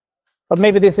But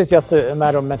maybe this is just a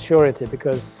matter of maturity,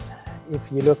 because if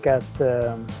you look at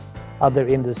other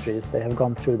industries, they have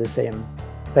gone through the same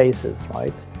phases,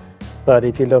 right? But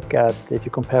if you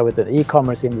compare with the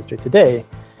e-commerce industry today,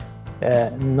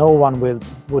 no one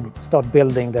would start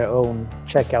building their own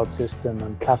checkout system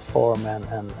and platform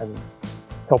and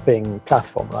shopping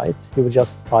platform, right? You would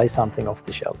just buy something off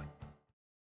the shelf.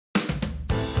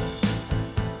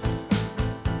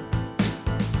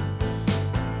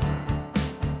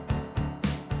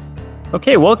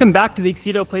 Okay, welcome back to the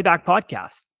Accedo Playback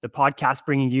Podcast, the podcast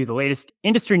bringing you the latest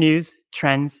industry news,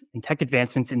 trends, and tech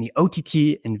advancements in the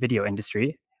OTT and video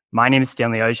industry. My name is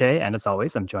Stanley Auger, and as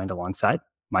always, I'm joined alongside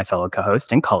my fellow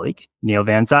co-host and colleague, Neil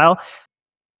Van Zyl.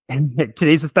 And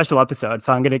today's a special episode,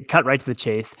 so I'm going to cut right to the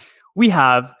chase. We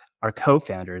have our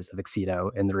co-founders of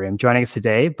Accedo in the room joining us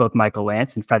today, both Michael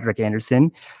Lance and Frederick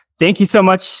Anderson. Thank you so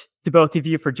much to both of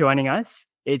you for joining us.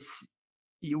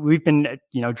 We've been,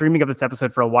 dreaming of this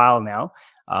episode for a while now.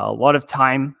 A lot of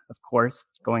time, of course,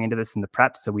 going into this in the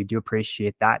prep, so we do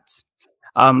appreciate that.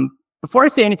 Before I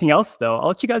say anything else, though, I'll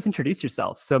let you guys introduce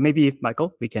yourselves. So maybe,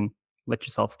 Michael, we can let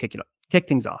yourself kick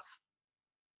things off.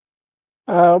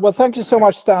 Well, thank you so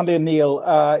much, Stanley and Neil.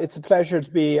 It's a pleasure to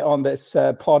be on this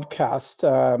podcast.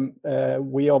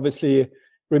 We obviously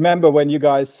remember when you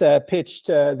guys pitched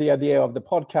the idea of the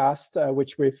podcast,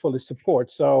 which we fully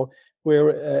support. So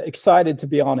we're excited to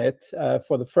be on it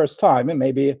for the first time, and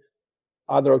maybe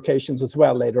other occasions as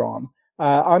well later on.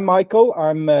 I'm Michael.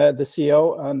 I'm the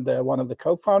CEO and one of the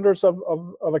co-founders of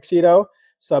Accedo.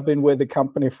 So I've been with the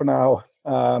company for now,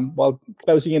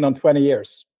 closing in on 20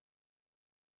 years.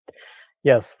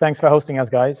 Yes, thanks for hosting us,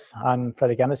 guys. I'm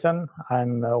Frederick Anderson.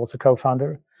 I'm also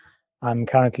co-founder. I'm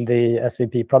currently the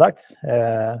SVP product,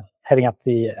 heading up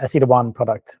the Accedo One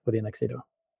product within Accedo.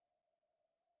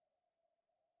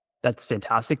 That's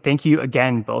fantastic. Thank you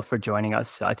again, both, for joining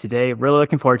us today. Really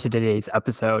looking forward to today's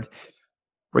episode.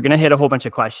 We're going to hit a whole bunch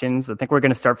of questions. I think we're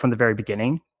going to start from the very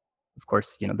beginning. Of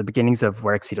course, the beginnings of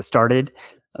where Accedo started.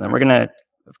 And then we're going to,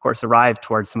 of course, arrive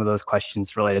towards some of those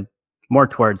questions related more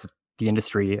towards the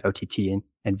industry, OTT,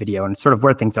 and video, and sort of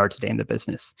where things are today in the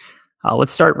business.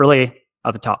 Let's start really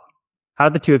at the top. How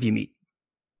did the two of you meet?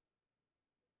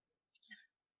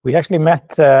 We actually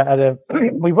met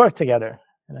we worked together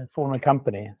in a former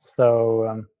company.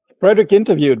 So Frederick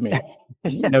interviewed me.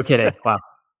 Yes. No kidding. Wow.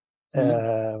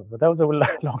 But that was a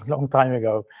long time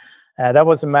ago. That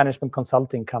was a management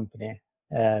consulting company.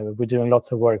 We're doing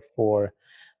lots of work for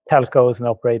telcos and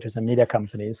operators and media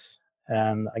companies.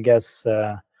 And I guess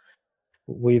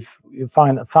we've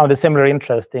found a similar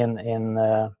interest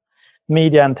in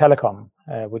media and telecom,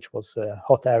 which was a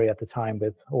hot area at the time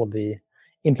with all the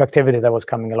interactivity that was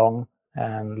coming along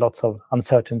and lots of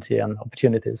uncertainty and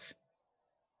opportunities.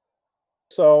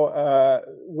 So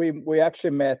we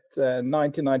actually met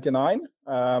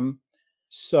 1999.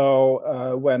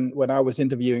 So when I was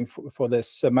interviewing for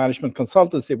this management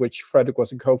consultancy, which Frederick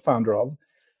was a co-founder of,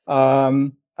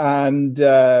 and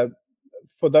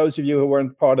for those of you who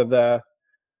weren't part of the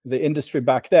industry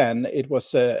back then, it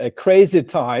was a crazy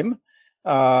time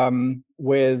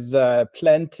with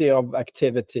plenty of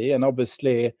activity, and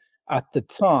obviously at the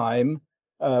time,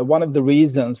 one of the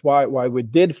reasons why we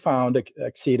did found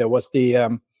Accedo was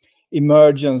the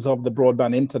emergence of the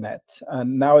broadband internet.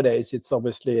 And nowadays, it's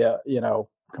obviously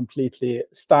completely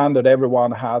standard.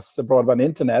 Everyone has a broadband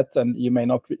internet, and you may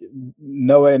not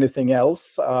know anything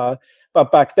else.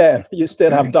 But back then, you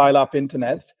still have dial-up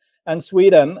internet. And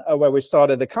Sweden, where we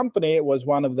started the company, was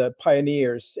one of the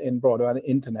pioneers in broadband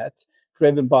internet,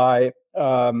 driven by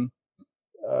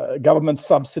government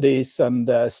subsidies and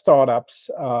startups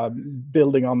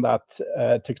building on that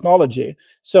technology.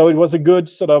 So it was a good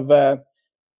sort of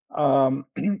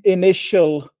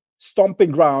initial stomping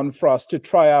ground for us to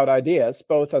try out ideas,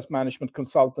 both as management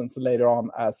consultants and later on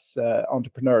as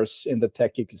entrepreneurs in the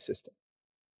tech ecosystem.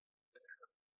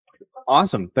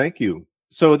 Awesome. Thank you.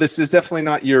 So this is definitely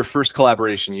not your first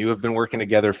collaboration. You have been working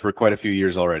together for quite a few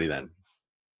years already then.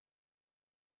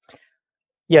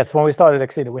 Yes, when we started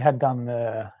Accedo, we had done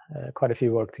quite a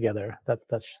few work together. That's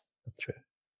true.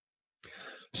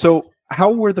 So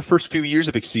how were the first few years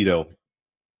of Accedo?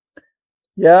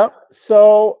 Yeah,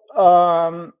 so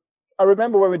I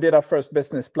remember when we did our first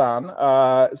business plan.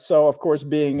 So of course,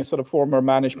 being sort of former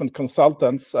management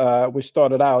consultants, we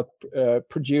started out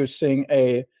producing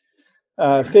a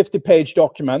 50-page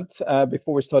document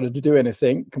before we started to do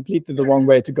anything. Completely the wrong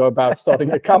way to go about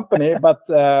starting a company, but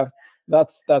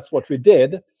that's what we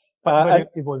did. But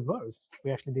it was worse.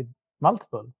 We actually did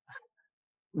multiple.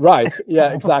 Right.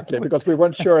 Yeah, exactly. Because we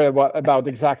weren't sure about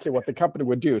exactly what the company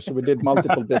would do. So we did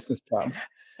multiple business plans.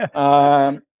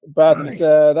 but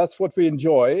that's what we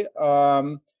enjoy.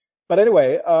 But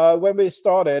anyway, when we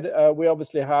started, we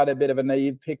obviously had a bit of a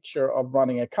naive picture of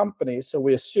running a company. So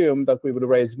we assumed that we would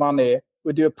raise money.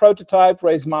 We'd do a prototype,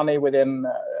 raise money within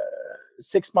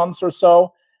 6 months or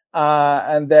so,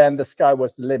 and then the sky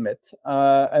was the limit.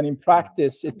 And in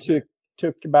practice, it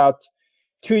took about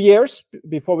 2 years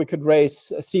before we could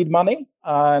raise seed money,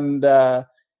 and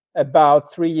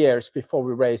about 3 years before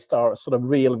we raised our sort of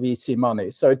real VC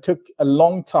money. So it took a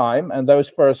long time, and those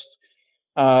first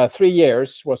 3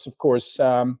 years was, of course,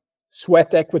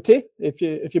 sweat equity, if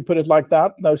you put it like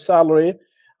that. No salary,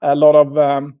 a lot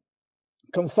of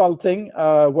consulting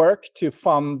work to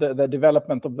fund the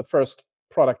development of the first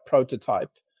product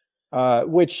prototype,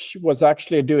 which was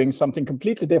actually doing something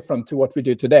completely different to what we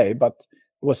do today, but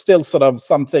was still sort of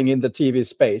something in the TV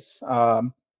space,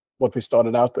 what we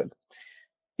started out with.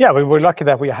 Yeah, we were lucky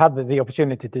that we had the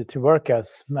opportunity to work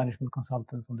as management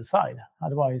consultants on the side.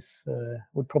 Otherwise, it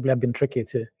would probably have been tricky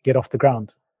to get off the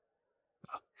ground.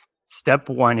 Step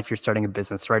one, if you're starting a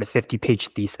business, write a 50-page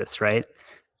thesis, right?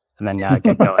 And then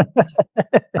get going.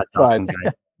 That's awesome,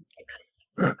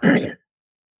 guys.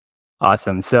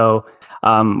 Awesome. So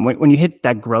when you hit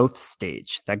that growth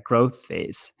stage, that growth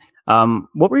phase,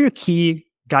 what were your key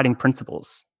guiding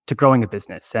principles to growing a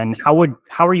business, and how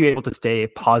are you able to stay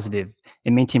positive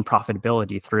and maintain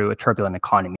profitability through a turbulent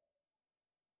economy?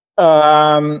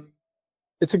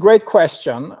 It's a great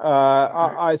question.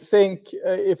 I think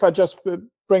if I just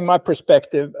bring my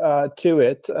perspective to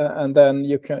it, and then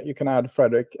you can add,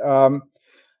 Fredrik.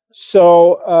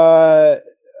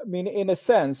 I mean, in a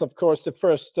sense, of course, the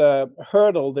first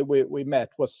hurdle that we met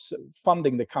was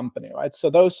funding the company, right? So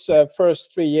those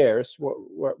first 3 years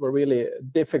were really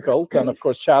difficult and, of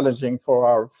course, challenging for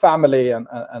our family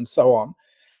and so on.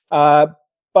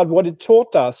 But what it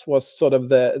taught us was sort of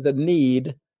the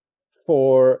need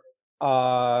for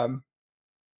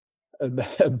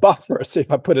buffers, if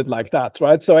I put it like that,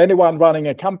 right? So anyone running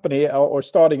a company or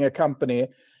starting a company,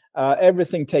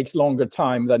 everything takes longer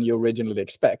time than you originally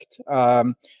expect.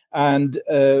 And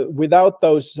without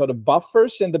those sort of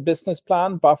buffers in the business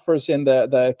plan, buffers in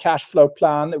the cash flow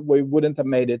plan, we wouldn't have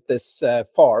made it this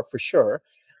far, for sure.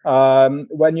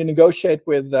 When you negotiate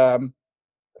with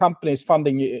companies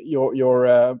funding your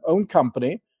own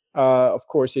company, of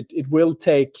course, it will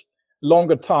take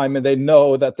longer time, and they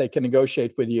know that they can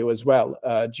negotiate with you as well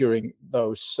during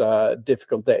those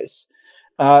difficult days.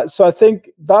 So I think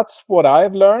that's what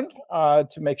I've learned,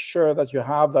 to make sure that you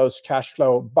have those cash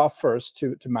flow buffers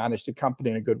to manage the company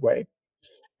in a good way.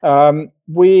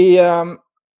 We had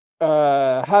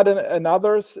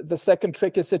the second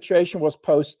tricky situation was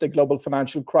post the global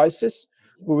financial crisis.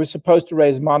 We were supposed to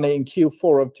raise money in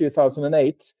Q4 of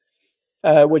 2008,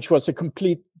 which was a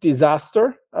complete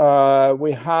disaster.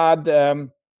 We had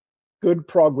good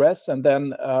progress, and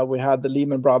then we had the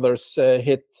Lehman Brothers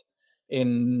hit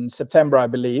in September, I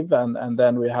believe, and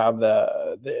then we have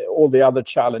all the other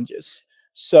challenges.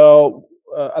 So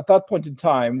at that point in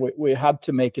time, we had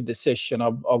to make a decision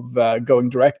of going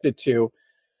directly to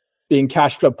being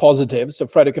cash flow positive. So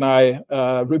Fredrik and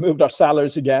I removed our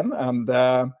salaries again, and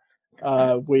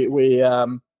we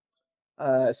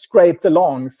scraped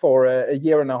along for a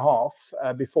year and a half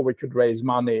before we could raise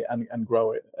money and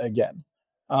grow it again.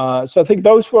 So I think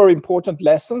those were important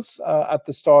lessons at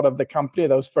the start of the company,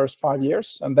 those first 5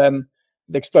 years, and then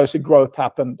the explosive growth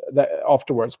happened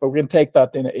afterwards. But we can take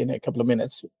that in a couple of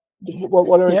minutes.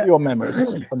 What are your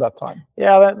memories from that time?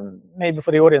 Yeah, maybe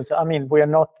for the audience. I mean, we are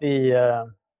not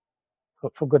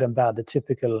for good and bad, the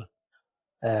typical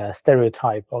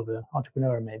stereotype of the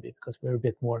entrepreneur, maybe, because we're a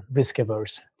bit more risk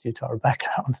averse due to our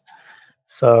background.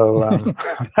 So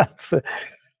that's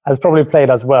has probably played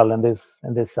as well in this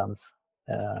sense.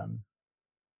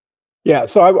 Yeah,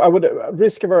 so I would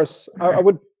risk averse. I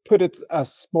would put it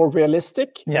as more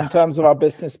realistic in terms of our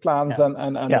business plans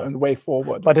and way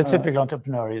forward. But a typical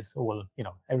entrepreneur is all,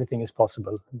 everything is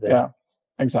possible. Yeah,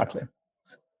 exactly.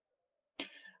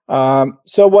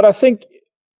 So what I think,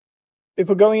 if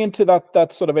we're going into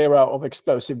that sort of era of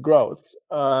explosive growth,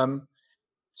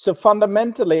 so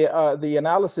fundamentally, the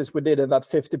analysis we did in that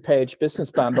 50-page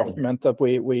business plan document that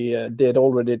we did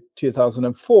already in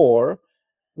 2004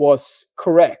 was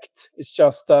correct. It's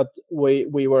just that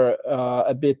we were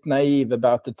a bit naive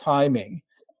about the timing.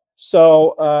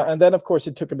 So, and then of course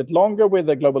it took a bit longer with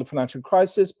the global financial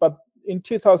crisis, but in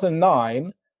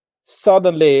 2009,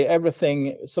 suddenly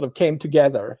everything sort of came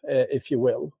together, if you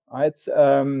will, right?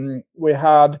 We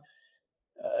had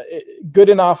good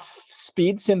enough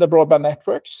speeds in the broadband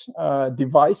networks.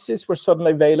 Devices were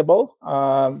suddenly available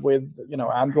with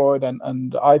Android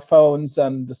and iPhones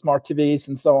and the smart TVs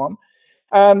and so on.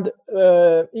 And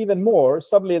even more,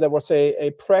 suddenly there was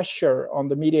a pressure on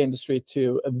the media industry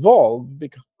to evolve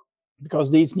because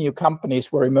these new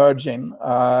companies were emerging,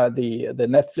 the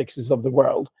Netflixes of the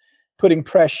world, putting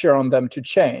pressure on them to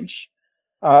change.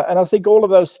 And I think all of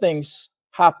those things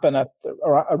happen at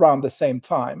around the same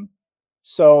time.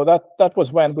 So that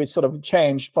was when we sort of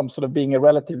changed from sort of being a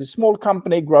relatively small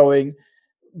company growing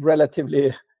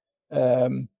relatively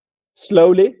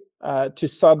slowly to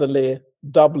suddenly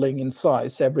doubling in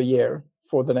size every year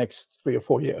for the next 3 or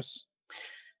 4 years.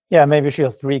 Yeah, maybe we should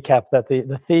just recap that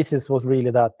the thesis was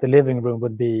really that the living room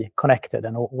would be connected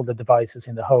and all the devices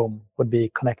in the home would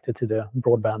be connected to the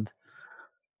broadband.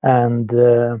 And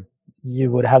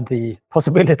you would have the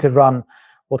possibility to run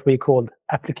what we called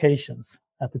applications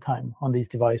at the time on these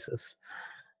devices.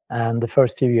 And the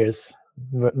first few years,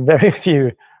 very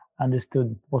few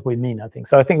understood what we mean, I think.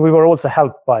 So I think we were also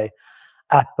helped by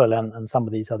Apple and some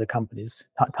of these other companies,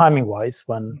 timing-wise,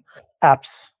 when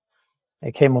apps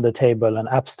came on the table and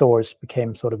app stores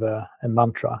became sort of a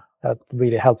mantra that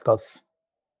really helped us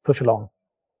push along.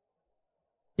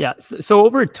 Yeah. So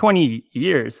over 20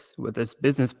 years with this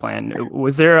business plan,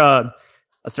 was there a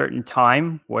certain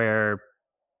time where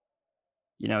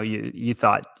you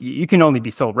thought you can only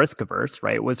be so risk averse,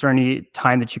 right? Was there any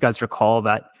time that you guys recall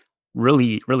that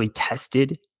really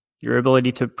tested your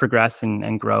ability to progress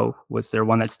and grow? Was there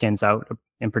one that stands out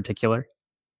in particular?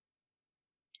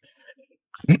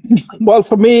 Well,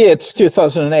 for me, it's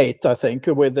 2008, I think,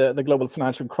 with the global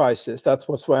financial crisis. That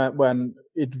was when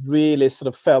it really sort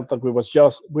of felt that we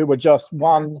were just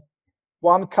one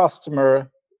customer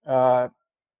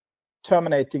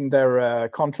terminating their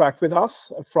contract with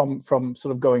us from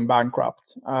sort of going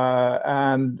bankrupt,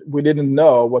 and we didn't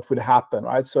know what would happen,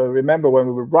 right? So remember, when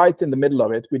we were right in the middle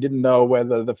of it, we didn't know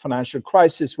whether the financial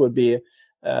crisis would be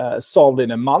solved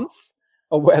in a month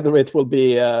or whether it will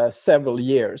be several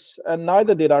years, and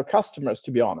neither did our customers,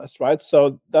 to be honest, right?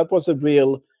 So that was a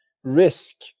real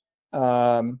risk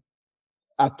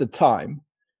at the time.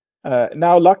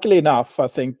 Now, luckily enough, I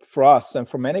think for us and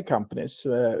for many companies,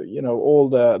 all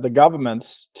the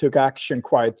governments took action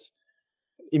quite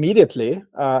immediately,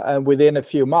 and within a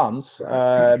few months,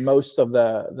 most of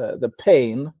the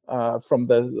pain from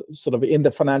the sort of in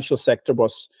the financial sector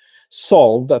was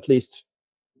solved. At least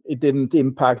it didn't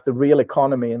impact the real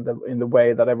economy in the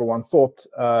way that everyone thought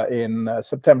in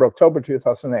September, October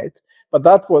 2008. But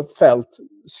that felt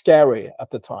scary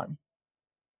at the time.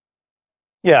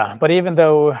 Yeah, but even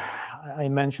though I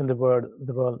mentioned the word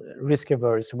risk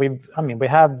averse, we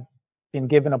have been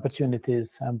given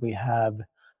opportunities and we have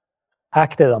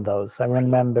acted on those. I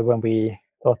remember when we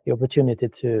got the opportunity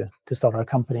to start our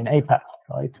company in APAC,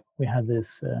 right? We had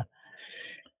this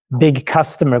big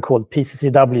customer called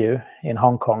PCCW in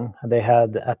Hong Kong, and they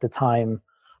had at the time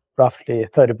roughly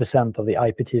 30% of the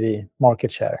IPTV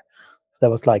market share. So that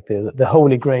was like the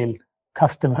holy grail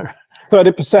customer.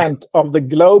 30% of the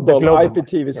global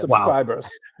IPTV subscribers.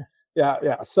 Wow.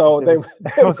 Yeah. So they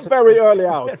were very early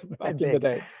out back in the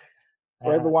day.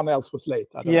 Where everyone else was late.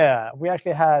 We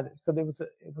actually had, so it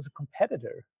was a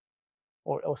competitor,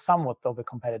 or somewhat of a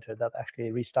competitor that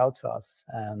actually reached out to us,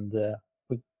 and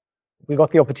we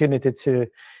got the opportunity to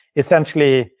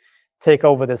essentially take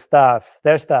over their staff,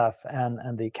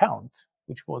 and the account,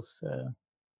 which was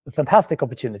a fantastic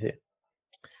opportunity.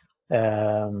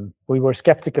 We were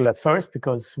skeptical at first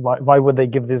because why would they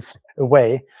give this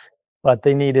away? But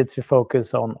they needed to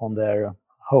focus on their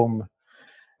home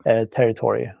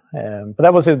territory. But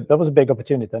that was a big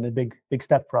opportunity and a big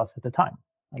step for us at the time.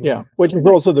 Yeah, which is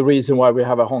also the reason why we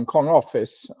have a Hong Kong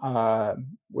office,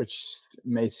 which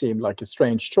may seem like a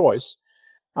strange choice.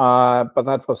 But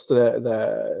that was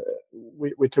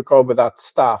we took over that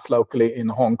staff locally in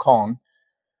Hong Kong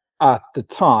at the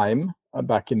time,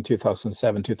 back in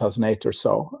 2007, 2008 or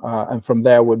so. And from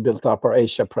there, we built up our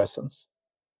Asia presence.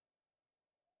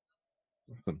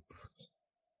 Awesome.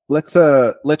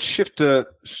 Let's shift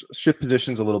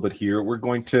positions a little bit here. We're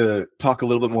going to talk a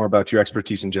little bit more about your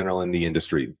expertise in general in the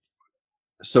industry.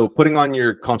 So putting on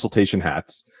your consultation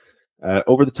hats,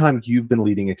 over the time you've been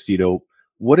leading Accedo,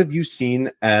 what have you seen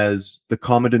as the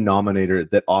common denominator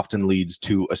that often leads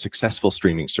to a successful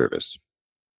streaming service?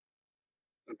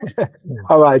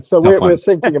 All right, so we're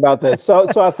thinking about this. So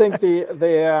I think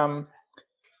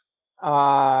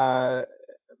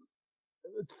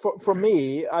for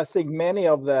me, I think many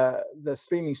of the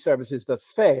streaming services that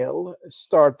fail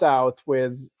start out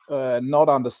with not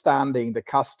understanding the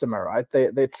customer, right?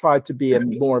 They try to be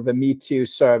more of a Me Too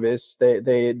service.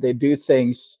 They do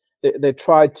things. They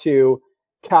try to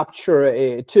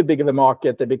capture too big of a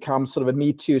market. They become sort of a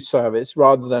Me Too service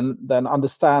rather than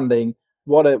understanding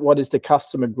what is the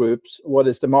customer groups, what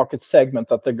is the market segment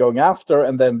that they're going after,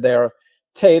 and then they're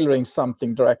tailoring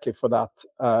something directly for that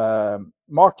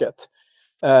market.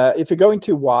 If you're going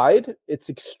too wide, it's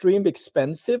extremely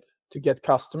expensive to get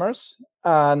customers,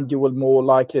 and you will more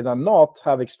likely than not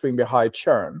have extremely high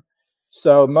churn.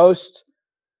 So most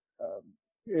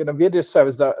video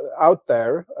services that are out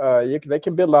there, they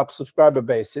can build up subscriber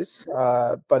bases,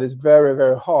 but it's very,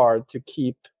 very hard to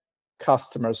keep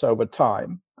customers over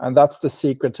time, and that's the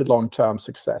secret to long-term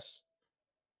success.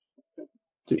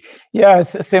 Yeah,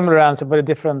 it's a similar answer, but a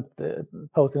different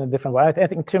posed in a different way. I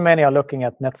think too many are looking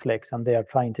at Netflix and they are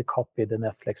trying to copy the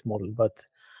Netflix model, but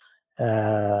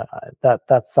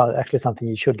that's actually something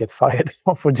you should get fired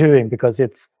for doing, because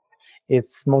it's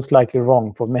most likely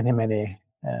wrong for many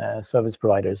service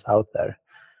providers out there.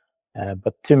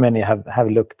 But too many have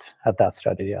looked at that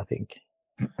strategy, I think.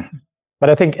 But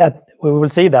I think we will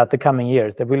see that the coming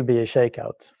years there will be a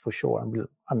shakeout for sure.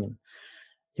 I mean,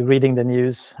 you're reading the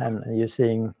news and you're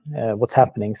seeing what's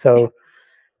happening. So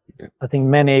I think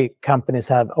many companies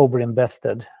have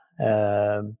overinvested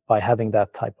by having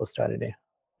that type of strategy.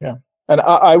 Yeah, and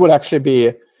I would actually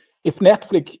be, if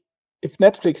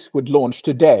Netflix would launch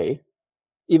today,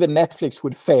 even Netflix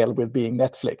would fail with being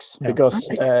Netflix, because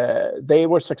they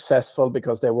were successful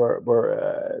because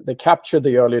they captured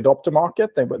the early adopter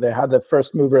market. They had the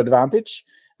first mover advantage,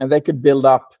 and they could build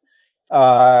up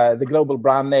the global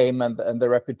brand name and the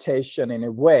reputation in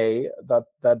a way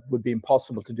that would be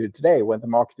impossible to do today when the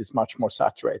market is much more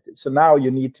saturated. So now you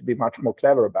need to be much more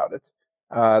clever about it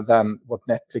than what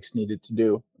Netflix needed to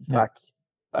do back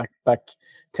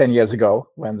 10 years ago,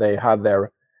 when they had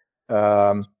their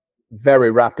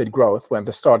very rapid growth, when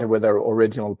they started with their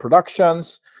original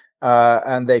productions,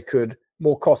 and they could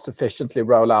more cost efficiently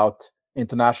roll out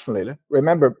internationally.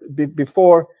 Remember,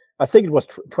 before, I think it was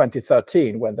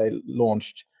 2013 when they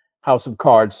launched House of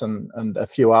Cards and a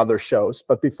few other shows.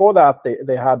 But before that,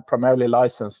 they had primarily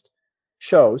licensed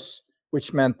shows,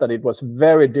 which meant that it was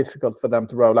very difficult for them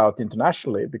to roll out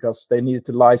internationally, because they needed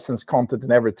to license content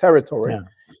in every territory.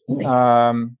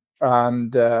 And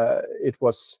it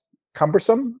was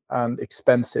cumbersome and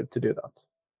expensive to do that.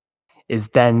 Is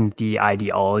then the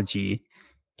ideology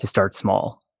to start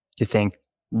small, to think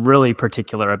really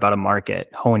particular about a market,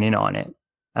 hone in on it,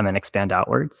 and then expand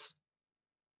outwards?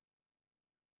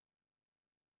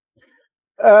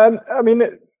 I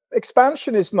mean,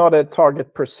 expansion is not a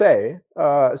target per se.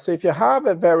 So if you have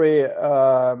the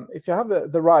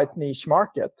right niche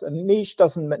market, and niche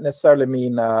doesn't necessarily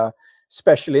mean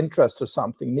special interest or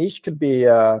something. Niche could be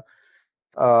a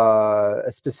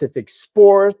specific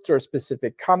sport or a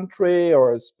specific country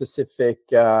or a specific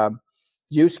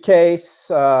use case,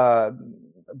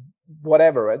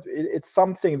 whatever. It's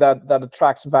something that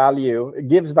attracts value, it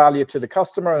gives value to the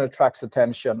customer, and attracts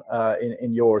attention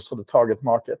in your sort of target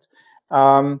market.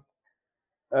 That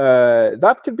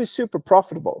could be super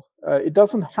profitable. It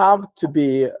doesn't have to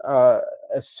be a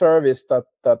service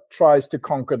that tries to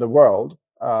conquer the world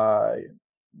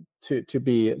to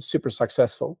be super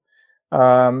successful.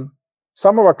 Some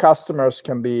of our customers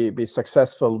can be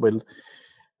successful with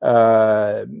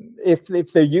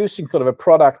if they're using sort of a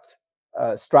product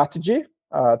strategy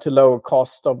to lower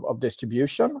cost of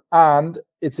distribution, and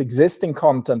it's existing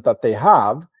content that they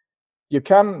have, you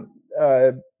can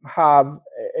have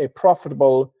a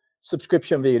profitable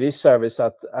subscription VOD service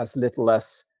at as little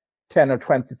as 10 or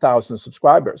 20,000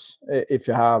 subscribers if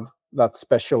you have that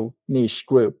special niche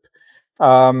group.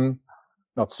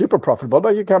 Not super profitable,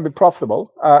 but you can be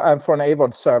profitable. And for an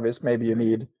AVOD service, maybe you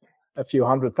need a few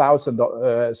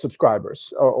 100,000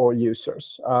 subscribers or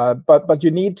users. But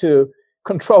you need to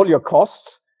control your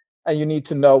costs, and you need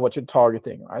to know what you're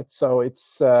targeting, right? So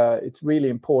it's really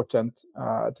important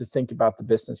to think about the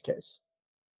business case.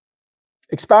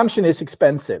 Expansion is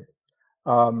expensive,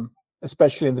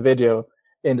 especially in the video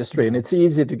industry, and it's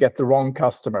easy to get the wrong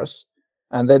customers,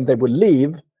 and then they will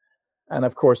leave. And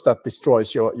of course, that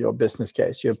destroys your business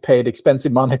case. You've paid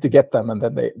expensive money to get them, and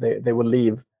then they will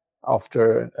leave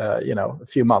after a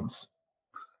few months.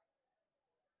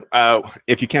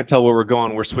 If you can't tell where we're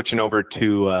going, we're switching over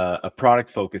to a product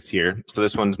focus here. So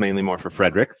this one's mainly more for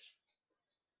Fredrik.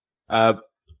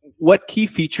 What key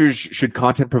features should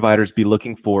content providers be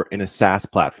looking for in a SaaS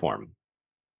platform?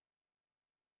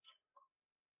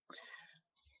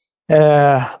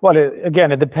 Well,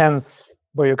 again, it depends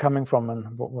where you're coming from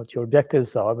and what your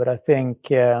objectives are. But I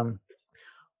think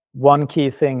one key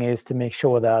thing is to make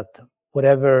sure that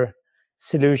whatever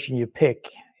solution you pick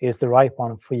is the right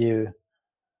one for you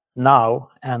now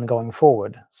and going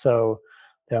forward. So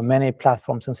there are many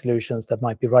platforms and solutions that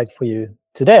might be right for you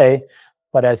today,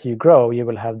 but as you grow, you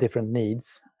will have different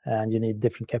needs. and you need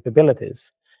different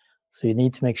capabilities. So you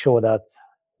need to make sure that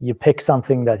you pick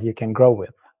something that you can grow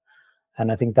with.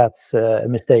 And I think that's a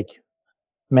mistake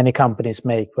many companies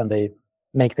make when they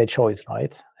make their choice,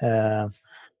 right?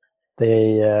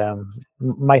 They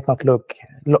might not look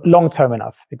long-term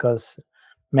enough, because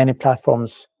many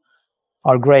platforms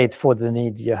are great for the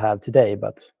need you have today,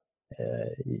 but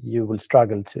you will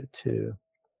struggle to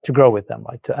grow with them,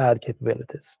 right? To add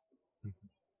capabilities.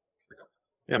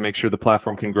 Yeah, make sure the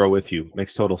platform can grow with you.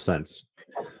 Makes total sense.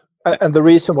 And the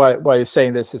reason why you're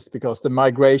saying this is because the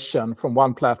migration from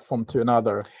one platform to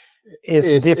another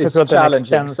is difficult,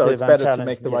 challenging. So it's better to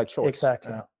make the right choice.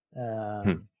 Exactly.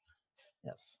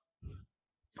 Yes.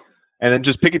 And then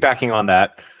just piggybacking on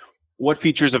that, what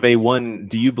features of A1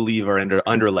 do you believe are under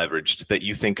leveraged that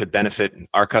you think could benefit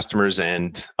our customers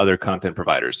and other content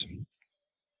providers?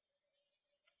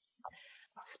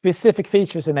 Specific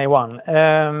features in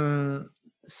A1.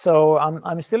 So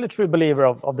I'm still a true believer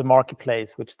of the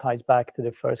marketplace, which ties back to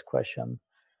the first question.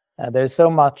 There's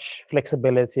so much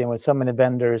flexibility, and with so many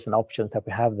vendors and options that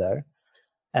we have there.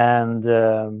 And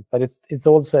but it's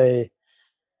also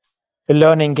a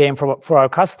learning game for our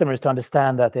customers to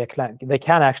understand that they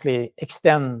can actually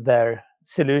extend their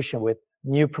solution with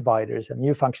new providers and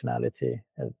new functionality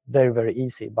very, very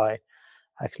easy by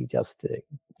actually just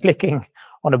clicking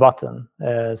on a button.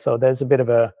 So there's a bit of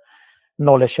a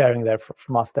knowledge sharing there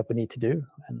from us that we need to do.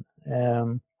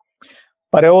 And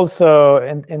but also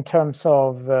in terms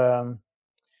of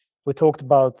we talked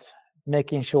about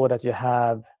making sure that you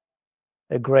have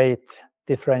a great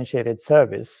differentiated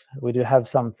service. We do have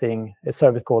a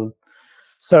service called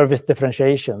service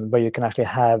differentiation, where you can actually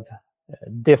have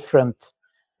different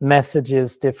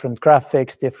messages, different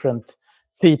graphics, different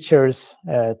features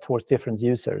towards different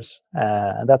users.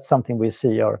 And that's something we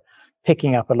see are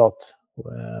picking up a lot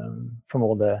from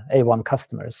all the A1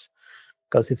 customers,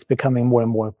 because it's becoming more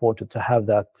and more important to have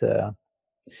that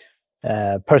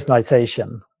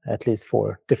personalization, at least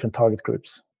for different target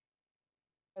groups.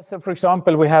 So, for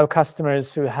example, we have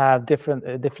customers who have different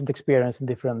experience in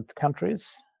different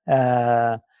countries,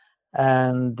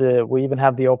 and we even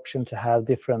have the option to have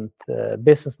different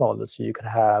business models. So you could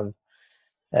have,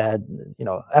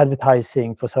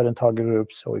 advertising for certain target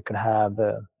groups, or you can have,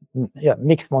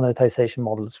 mixed monetization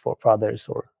models for others,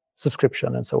 or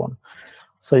subscription and so on.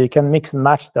 So you can mix and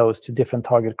match those to different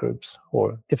target groups,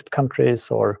 or different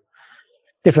countries, or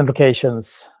different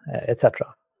locations,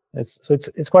 etc.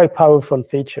 It's quite a powerful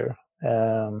feature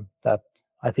that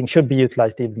I think should be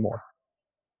utilized even more.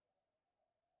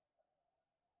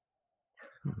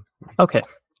 Okay.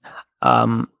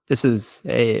 This is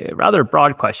a rather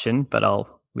broad question, but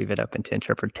I'll leave it open to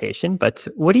interpretation. But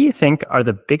what do you think are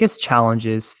the biggest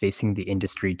challenges facing the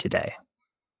industry today?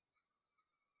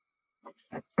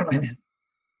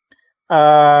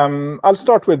 I'll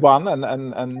start with one,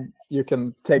 and you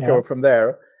can take over from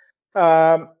there.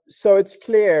 So it's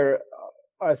clear,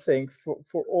 I think,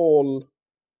 for all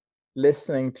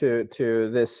listening to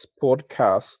this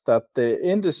podcast, that the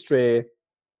industry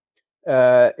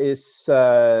is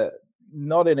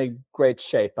not in a great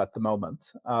shape at the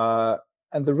moment.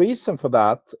 And the reason for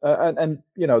that, and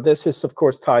this is of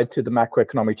course tied to the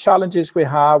macroeconomic challenges we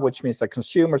have, which means that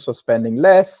consumers are spending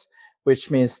less, which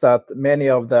means that many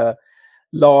of the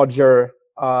larger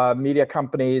media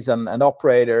companies and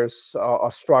operators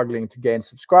are struggling to gain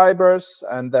subscribers,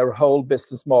 and their whole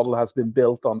business model has been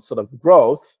built on sort of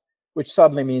growth, which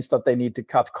suddenly means that they need to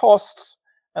cut costs.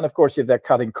 And of course, if they're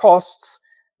cutting costs,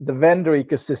 the vendor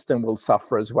ecosystem will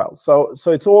suffer as well. So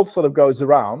it all sort of goes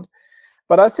around.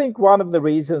 But I think one of the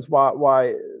reasons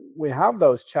why we have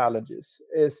those challenges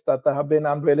is that there have been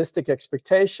unrealistic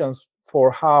expectations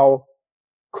for how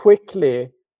quickly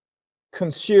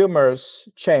consumers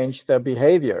change their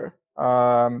behavior.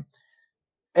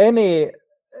 Any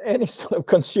sort of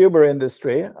consumer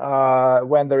industry,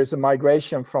 when there is a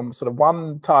migration from sort of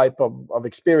one type of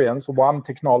experience, one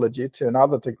technology to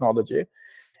another technology,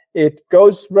 it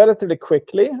goes relatively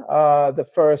quickly. The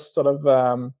first sort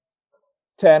of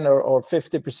 10 or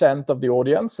 50% of the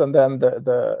audience, and then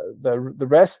the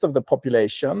rest of the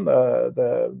population,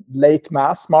 the late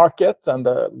mass market and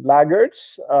the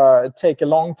laggards, take a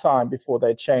long time before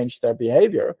they change their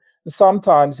behavior.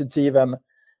 Sometimes it's even,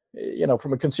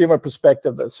 from a consumer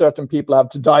perspective, that certain people have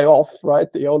to die off,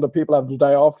 right? The older people have to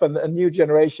die off, and new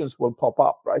generations will pop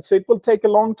up, right? So it will take a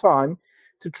long time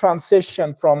to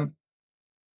transition from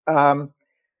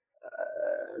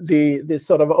the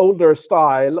sort of older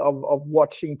style of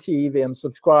watching TV and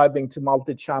subscribing to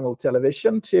multi-channel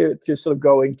television to sort of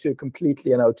going to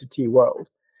completely an OTT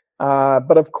world.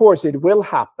 But of course, it will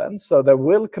happen. So there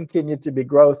will continue to be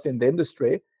growth in the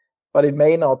industry. but it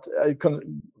may not,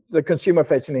 the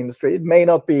consumer-facing industry, it may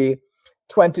not be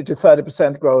 20 to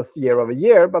 30% growth year over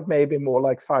year, but maybe more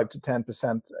like 5 to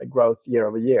 10% growth year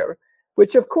over year,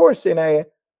 which of course in a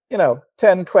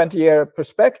 10, 20-year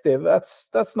perspective,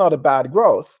 that's not a bad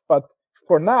growth. But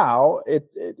for now,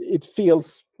 it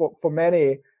feels for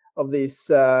many of these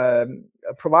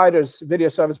providers, video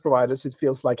service providers, it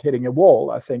feels like hitting a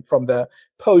wall, I think, from the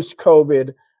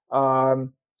post-COVID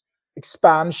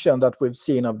expansion that we've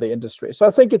seen of the industry. So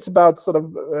I think it's about sort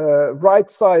of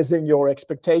right-sizing your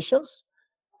expectations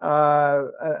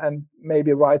and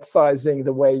maybe right-sizing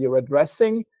the way you're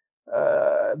addressing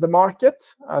the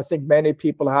market. I think many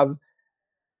people have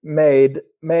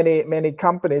many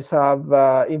companies have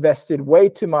invested way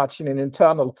too much in an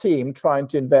internal team trying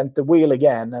to invent the wheel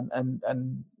again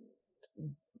and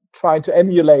trying to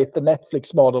emulate the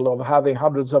Netflix model of having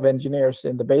hundreds of engineers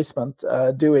in the basement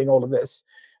doing all of this,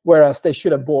 whereas they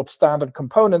should have bought standard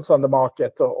components on the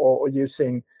market or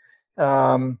using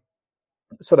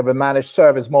sort of a managed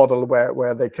service model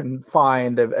where they can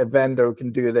find a vendor who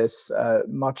can do this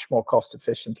much more cost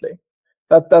efficiently.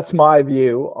 That's my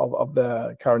view of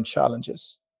the current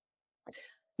challenges.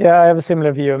 Yeah, I have a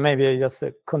similar view. Maybe just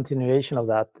a continuation of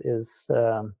that is,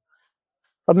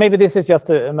 but maybe this is just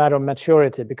a matter of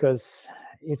maturity, because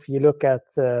if you look at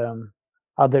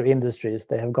other industries,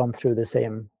 they have gone through the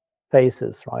same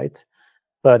phases, right?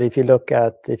 But if you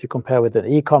compare with the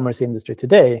e-commerce industry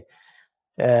today,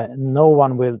 no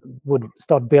one would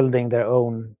start building their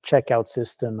own checkout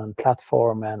system and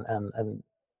platform and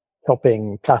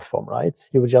shopping platform, right?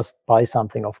 You would just buy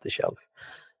something off the shelf.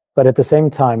 But at the same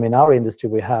time, in our industry,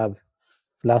 we have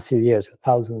the last few years with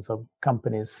thousands of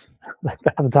companies that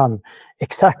have done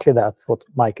exactly that, what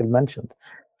Michael mentioned.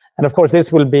 And of course,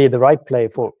 this will be the right play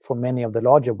for many of the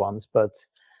larger ones, but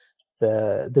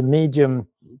the medium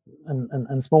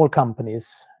and small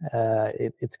companies,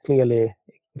 it's clearly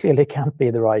can't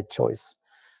be the right choice.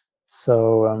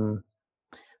 So,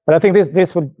 but I think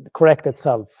this will correct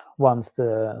itself once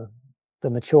the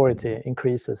maturity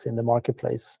increases in the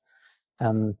marketplace,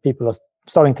 and people are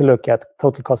starting to look at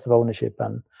total cost of ownership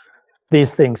and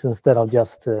these things instead of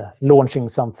just launching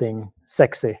something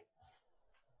sexy.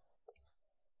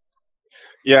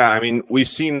 Yeah, I mean, we've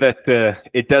seen that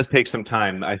it does take some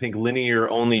time. I think linear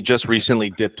only just recently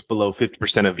dipped below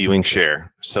 50% of viewing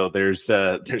share. So there's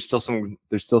still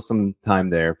some time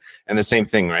there. And the same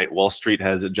thing, right? Wall Street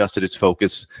has adjusted its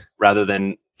focus. Rather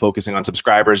than focusing on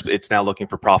subscribers, it's now looking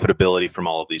for profitability from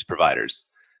all of these providers.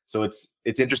 So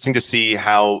it's interesting to see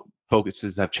how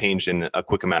focuses have changed in a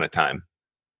quick amount of time.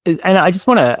 And I just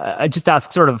want to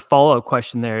ask sort of a follow-up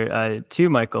question there to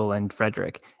Michael and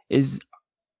Fredrik.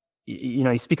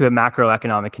 You speak about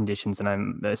macroeconomic conditions, and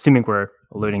I'm assuming we're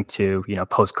alluding to,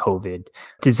 post-COVID.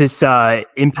 Is this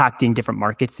impacting different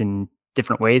markets in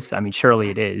different ways? I mean,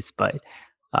 surely it is, but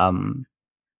can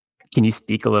you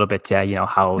speak a little bit to,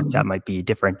 how that might be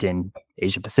different in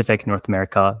Asia Pacific, North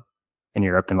America, and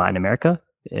Europe and Latin America,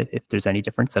 if there's any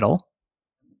difference at all?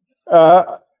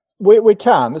 We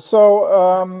can.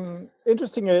 So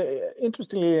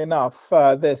interestingly enough,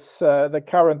 the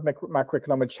current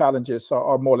macroeconomic challenges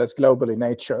are more or less global in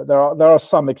nature. There are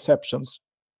some exceptions,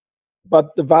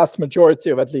 but the vast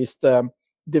majority of at least the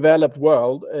developed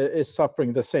world is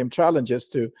suffering the same challenges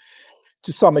to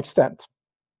some extent.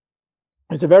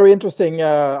 It's a very interesting.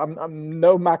 I'm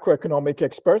no macroeconomic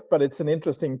expert, but it's an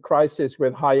interesting crisis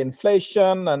with high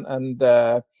inflation and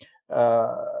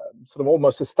sort of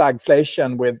almost a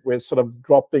stagflation with sort of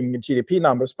dropping GDP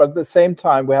numbers. But at the same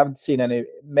time, we haven't seen any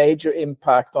major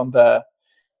impact on the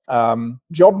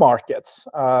job markets.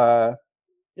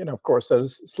 Of course,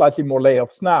 there's slightly more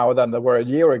layoffs now than there were a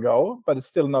year ago, but it's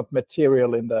still not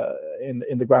material in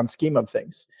the grand scheme of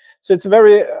things. So it's a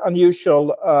very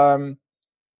unusual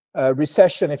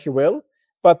recession, if you will.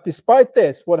 But despite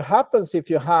this, what happens if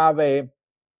you have a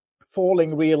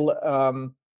falling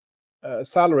real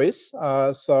salaries,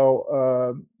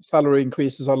 salary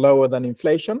increases are lower than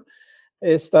inflation,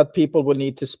 is that people will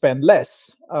need to spend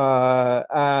less.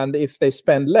 And if they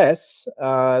spend less,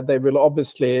 they will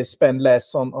obviously spend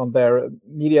less on their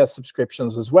media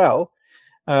subscriptions as well.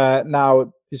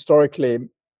 Now, historically,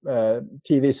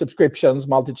 TV subscriptions,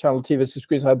 multi-channel TV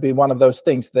subscriptions have been one of those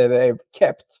things that they've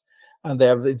kept, and they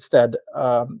have instead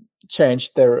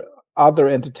changed their other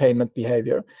entertainment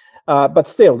behavior. But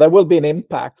still, there will be an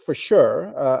impact for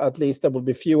sure. At least there will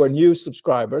be fewer new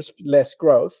subscribers, less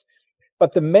growth.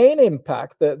 But the main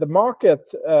impact, the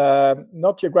market,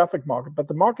 not geographic market, but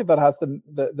the market that has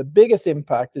the biggest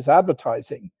impact is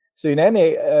advertising. So in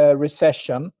any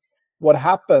recession, what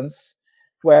happens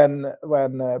when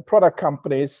product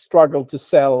companies struggle to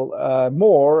sell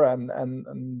more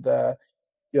and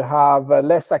you have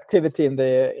less activity in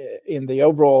the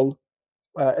overall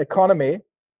economy,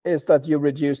 is that you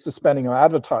reduce the spending on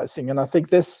advertising. And I think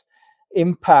this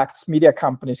impacts media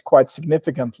companies quite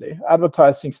significantly.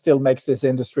 Advertising still makes this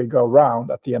industry go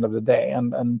round at the end of the day.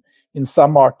 And in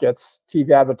some markets, TV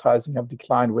advertising have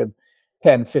declined with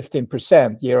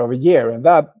 10-15% year over year. And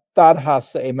that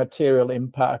has a material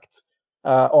impact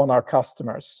on our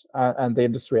customers and the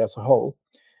industry as a whole.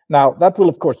 Now, that will,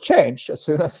 of course, change as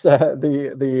soon as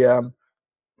the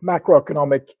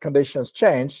macroeconomic conditions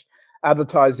change.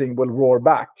 Advertising will roar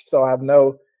back. So I have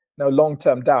no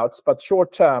long-term doubts, but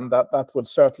short-term, that would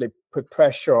certainly put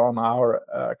pressure on our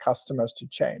customers to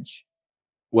change.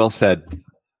 Well said.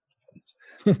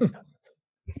 All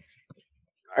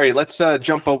right, let's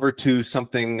jump over to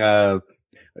something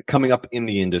coming up in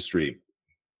the industry.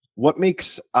 What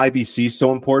makes IBC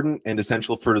so important and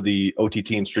essential for the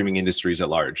OTT and streaming industries at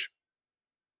large?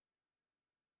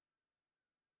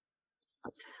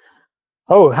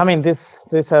 Oh, I mean, this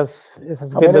has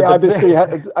How many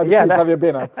IBCs have you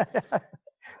been at?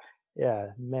 Yeah,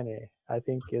 many. I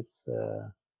think it's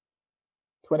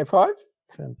 25?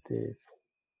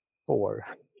 24.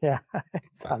 Yeah,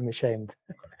 I'm ashamed.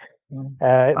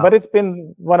 But it's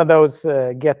been one of those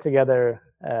get-together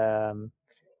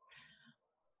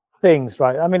things,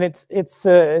 right? I mean, it's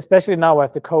especially now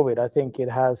after COVID. I think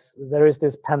there is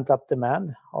this pent-up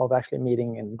demand of actually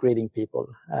meeting and greeting people,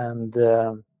 and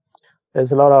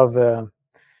there's a lot of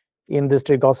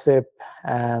industry gossip,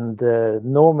 and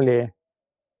normally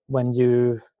when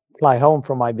you fly home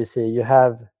from IBC, you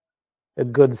have a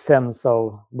good sense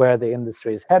of where the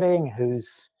industry is heading, who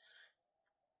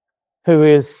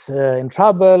is in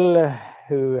trouble,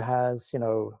 who has,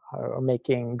 are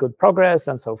making good progress,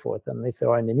 and so forth, and if there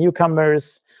are any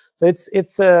newcomers. So it's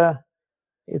a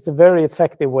very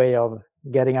effective way of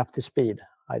getting up to speed,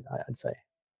 I'd say.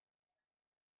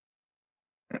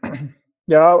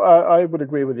 Yeah, I would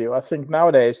agree with you. I think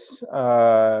nowadays,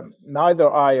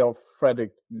 neither I or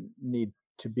Fredrik need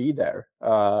to be there,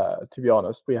 to be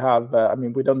honest. We have,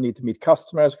 we don't need to meet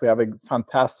customers. We have a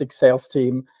fantastic sales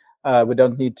team. We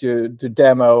don't need to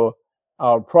demo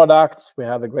our products. We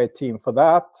have a great team for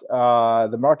that.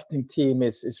 The marketing team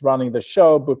is running the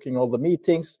show, booking all the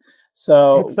meetings.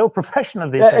 So it's so professional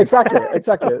these days. Exactly.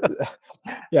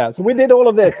 Yeah, so we did all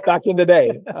of this back in the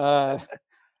day.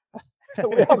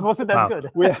 Wasn't as good.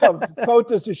 We have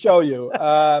photos to show you,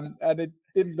 and it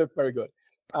didn't look very good.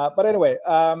 But anyway,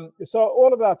 so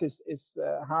all of that is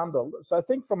handled. So I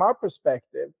think from our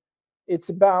perspective, it's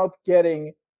about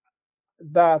getting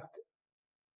that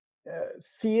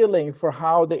feeling for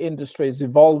how the industry is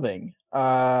evolving,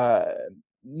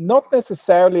 not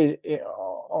necessarily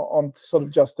on sort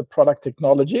of just the product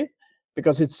technology,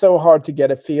 because it's so hard to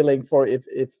get a feeling for if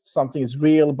something is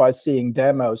real by seeing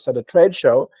demos at a trade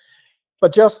show,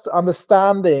 but just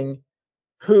understanding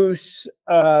who's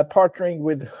partnering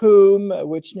with whom,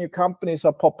 which new companies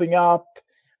are popping up,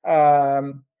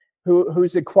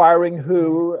 who's acquiring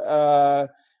who,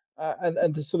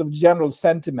 and the sort of general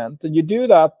sentiment. And you do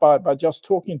that by just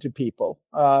talking to people,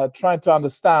 trying to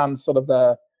understand sort of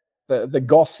the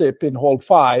gossip in Hall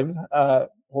 5.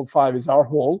 Hall 5 is our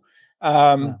hall.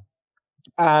 And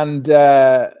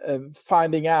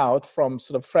finding out from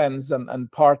sort of friends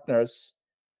and partners,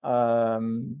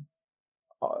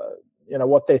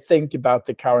 what they think about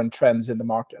the current trends in the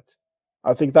market.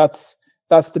 I think that's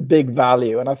the big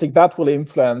value, and I think that will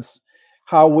influence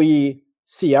how we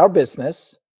see our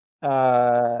business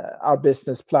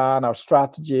plan, our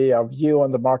strategy, our view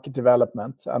on the market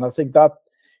development. And I think that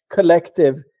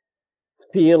collective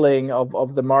feeling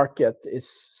of the market is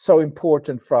so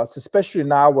important for us, especially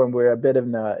now when we're a bit of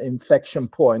an inflection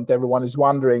point. Everyone is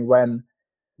wondering when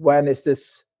is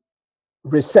this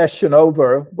recession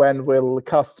over? When will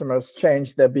customers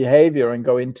change their behavior and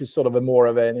go into sort of a more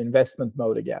of an investment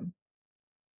mode again?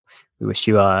 We wish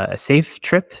you a safe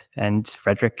trip, and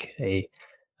Fredrik, a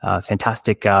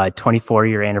fantastic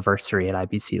 24-year anniversary at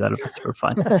IBC. That'll be super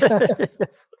fun.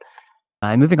 Yes.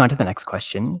 Moving on to the next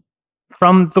question.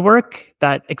 From the work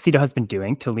that Accedo has been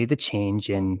doing to lead the change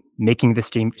in making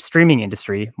the streaming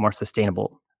industry more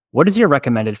sustainable, what is your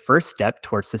recommended first step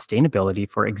towards sustainability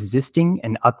for existing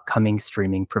and upcoming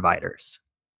streaming providers?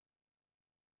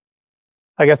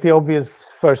 I guess the obvious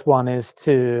first one is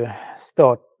to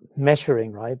start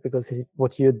measuring, right? Because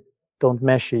what you don't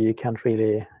measure, you can't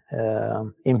really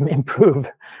improve.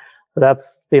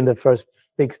 That's been the first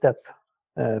big step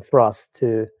for us,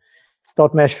 to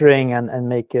start measuring and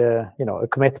make a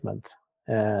commitment.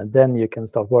 Then you can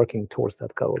start working towards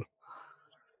that goal.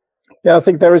 Yeah, I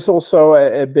think there is also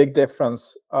a big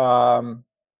difference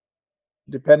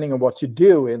depending on what you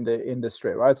do in the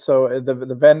industry, right? So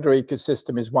the vendor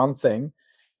ecosystem is one thing,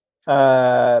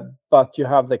 but you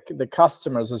have the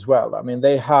customers as well. I mean,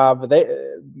 they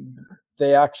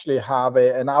actually have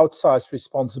an outsized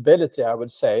responsibility, I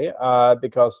would say,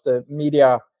 because the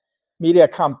media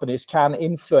companies can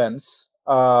influence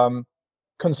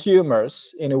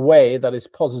consumers in a way that is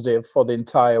positive for the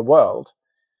entire world.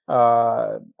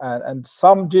 And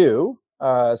some do.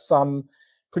 Some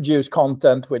produce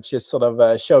content which is sort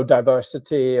of show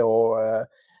diversity or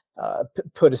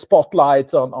put a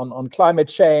spotlight on climate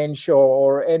change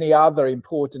or any other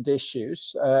important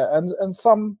issues. And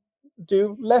some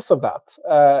do less of that.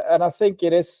 And I think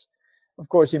it is, of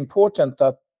course, important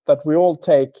that we all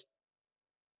take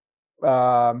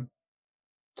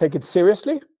it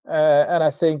seriously. And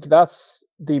I think that's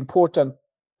the important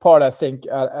part. I think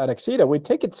at Accedo, we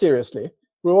take it seriously.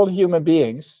 We're all human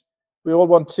beings. We all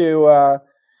want to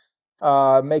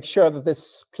make sure that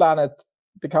this planet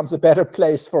becomes a better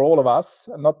place for all of us,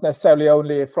 and not necessarily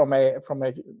only from a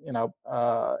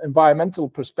environmental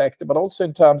perspective, but also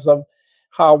in terms of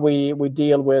how we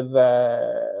deal with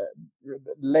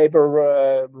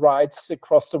labor rights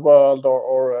across the world,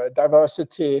 or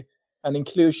diversity and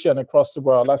inclusion across the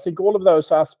world. I think all of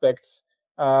those aspects,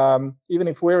 even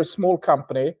if we're a small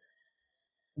company,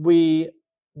 we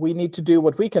need to do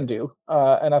what we can do.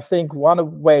 And I think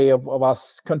one way of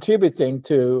us contributing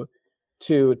to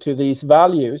these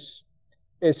values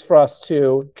is for us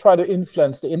to try to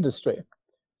influence the industry.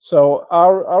 So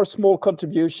our small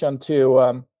contribution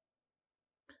to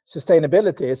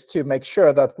sustainability is to make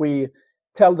sure that we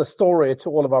tell the story to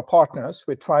all of our partners.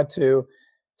 We try to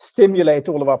stimulate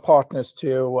all of our partners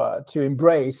to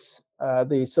embrace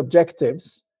these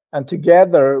objectives, and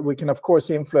together we can, of course,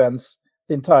 influence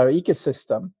the entire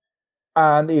ecosystem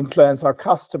and influence our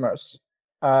customers.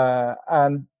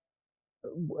 And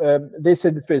this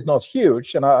industry is not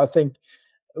huge, and I think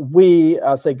we,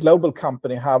 as a global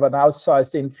company, have an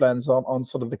outsized influence on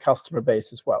sort of the customer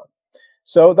base as well.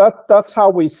 So that's how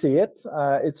we see it.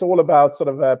 It's all about sort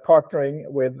of partnering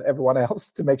with everyone else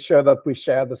to make sure that we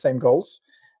share the same goals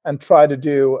and try to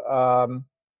do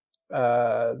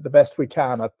the best we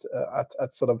can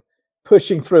at sort of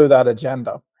pushing through that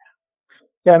agenda.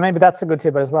 Yeah, maybe that's a good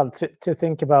tip as well, to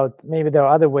think about maybe there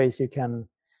are other ways you can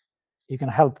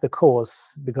help the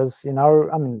cause, because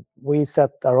we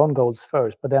set our own goals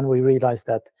first, but then we realized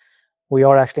that we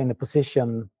are actually in a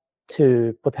position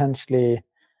to potentially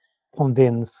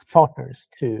convince partners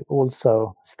to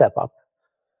also step up.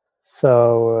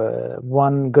 So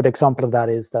one good example of that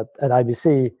is that at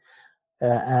IBC,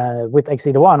 with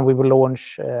Accedo One, we will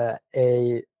launch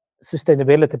a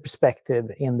sustainability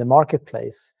perspective in the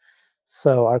marketplace.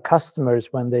 So our customers,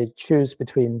 when they choose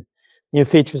between new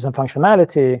features and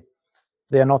functionality,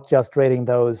 they are not just rating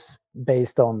those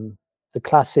based on the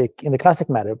classic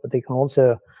matter, but they can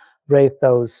also rate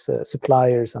those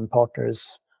suppliers and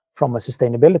partners from a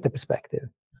sustainability perspective,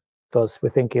 because we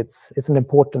think it's an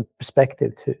important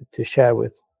perspective to share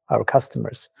with our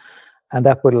customers, and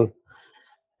that will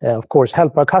of course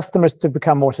help our customers to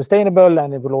become more sustainable,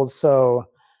 and it will also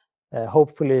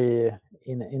hopefully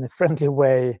in a friendly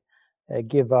way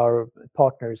give our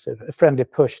partners a friendly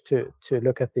push to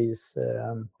look at these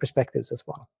perspectives as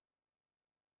well.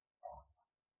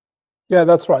 Yeah,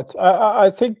 that's right. I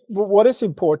think what is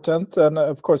important, and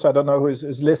of course, I don't know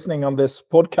who's listening on this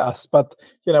podcast, but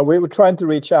we were trying to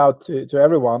reach out to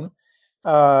everyone,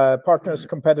 partners,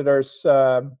 competitors,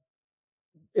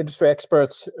 industry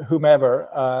experts, whomever,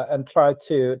 and try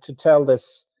to tell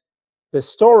this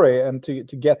story and to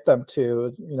get them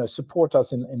to support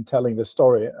us in telling the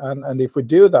story. And if we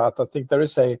do that, I think there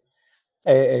is a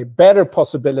better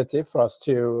possibility for us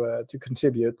to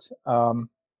contribute.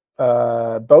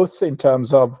 Both in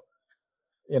terms of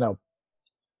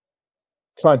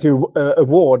trying to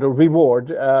award or reward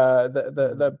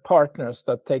the partners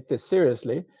that take this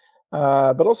seriously,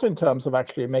 but also in terms of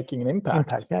actually making an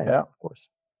impact. Yeah, of course.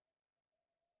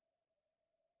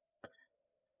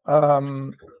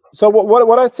 So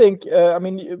what I think,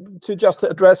 to just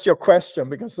address your question,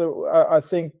 because I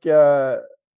think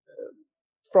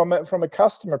from a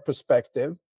customer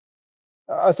perspective,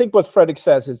 I think what Fredrik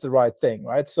says is the right thing,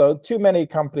 right? So too many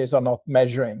companies are not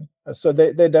measuring, so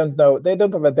they don't know, they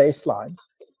don't have a baseline,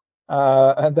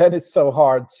 and then it's so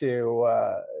hard to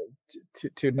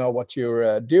know what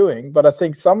you're doing. But I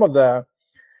think some of the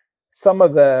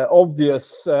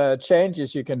obvious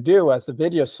changes you can do as a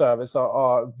video service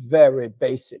are very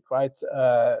basic, right?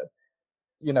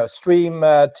 Stream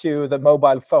to the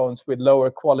mobile phones with lower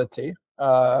quality.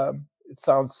 it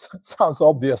sounds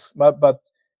obvious, but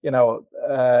you know,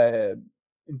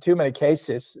 in too many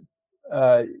cases,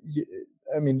 I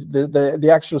mean, the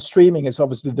actual streaming is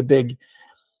obviously the big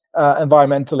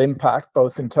environmental impact,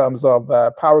 both in terms of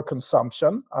power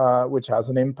consumption, which has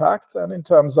an impact, and in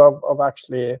terms of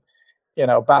actually, you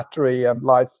know, battery and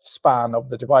lifespan of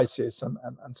the devices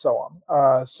and so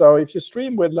on. So if you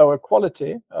stream with lower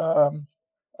quality,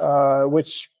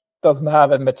 which doesn't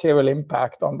have a material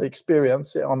impact on the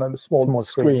experience on a small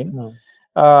screen, No.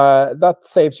 that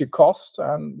saves you cost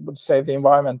and would save the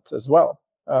environment as well.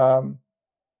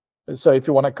 So if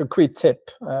you want a concrete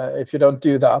tip, if you don't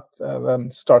do that,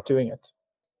 then start doing it.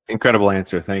 Incredible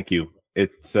answer. Thank you.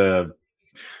 It's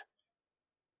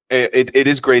it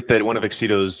is great that one of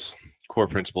Accedo's core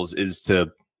principles is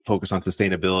to focus on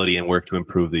sustainability and work to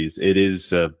improve these. It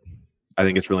is, I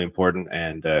think it's really important,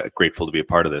 and grateful to be a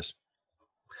part of this.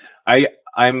 I'm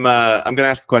going to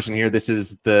ask a question here. This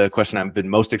is the question I've been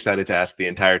most excited to ask the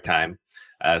entire time.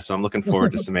 So I'm looking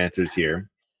forward to some answers here.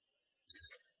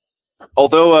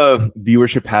 Although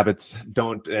viewership habits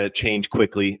don't change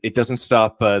quickly, it doesn't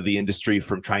stop the industry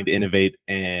from trying to innovate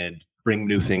and bring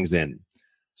new things in.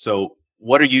 So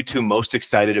what are you two most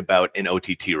excited about in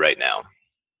OTT right now?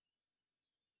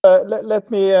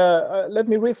 Let me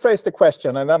rephrase the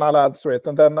question, and then I'll answer it,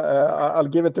 and then I'll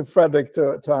give it to Fredrik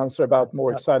to answer about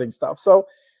more exciting stuff. So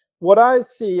what I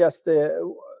see as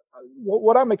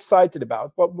what I'm excited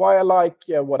about, why I like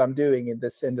what I'm doing in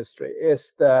this industry,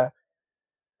 is the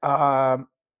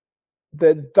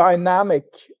dynamic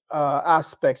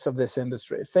aspects of this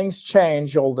industry. Things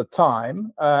change all the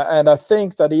time, and I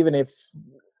think that even if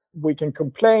we can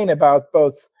complain about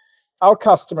both our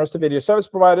customers, the video service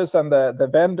providers, and the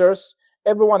vendors,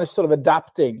 everyone is sort of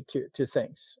adapting to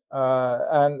things,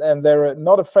 and they're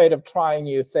not afraid of trying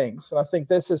new things. And I think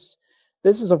this is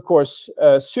of course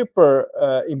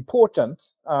super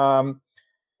important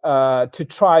to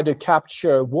try to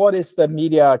capture what is the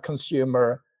media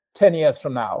consumer 10 years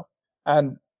from now.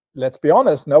 And let's be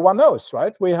honest, no one knows,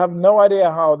 right? We have no idea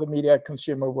how the media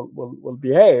consumer will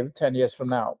behave 10 years from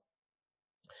now.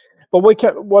 But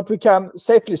what we can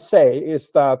safely say is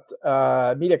that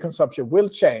media consumption will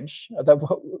change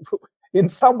in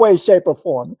some way, shape, or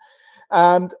form.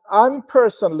 And I'm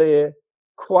personally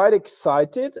quite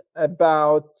excited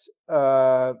about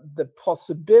the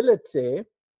possibility.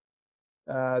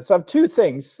 So I have two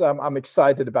things I'm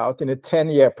excited about in a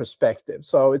 10-year perspective.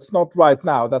 So it's not right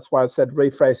now. That's why I said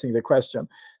rephrasing the question.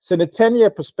 So in a 10-year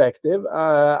perspective,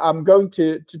 I'm going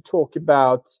to talk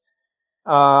about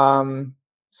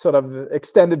sort of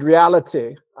extended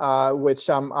reality, which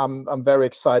I'm very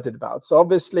excited about. So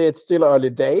obviously it's still early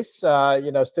days,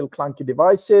 you know, still clunky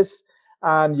devices,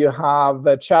 and you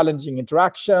have challenging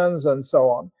interactions and so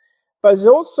on. But it's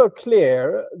also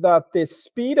clear that the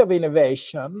speed of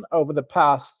innovation over the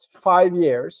past 5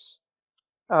 years,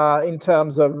 in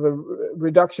terms of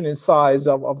reduction in size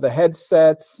of the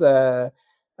headsets,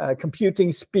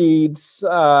 computing speeds,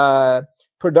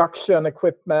 production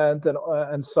equipment,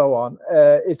 and so on,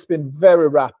 it's been very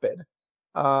rapid.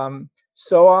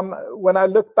 So when I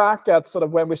look back at sort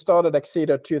of when we started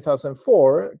Accedo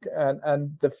 2004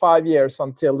 and the 5 years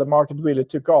until the market really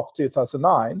took off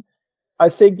 2009, I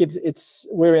think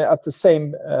we're at the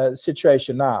same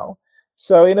situation now.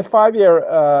 So in a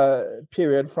 5-year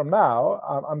period from now,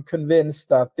 I'm convinced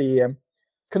that the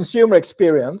consumer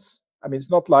experience, I mean,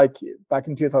 it's not like back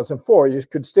in 2004, you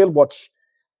could still watch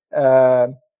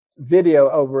video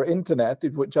over internet.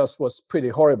 It just was pretty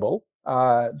horrible,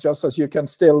 just as you can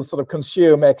still sort of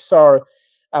consume XR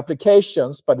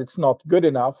applications, but it's not good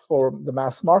enough for the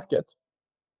mass market.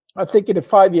 I think in a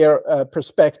 5-year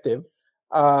perspective,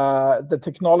 the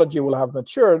technology will have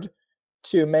matured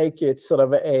to make it sort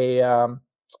of a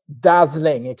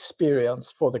dazzling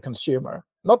experience for the consumer.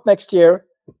 Not next year,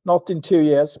 not in 2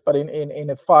 years, but in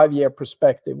a 5-year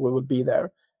perspective, we will be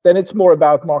there. Then it's more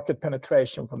about market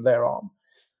penetration from there on.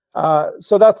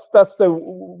 So that's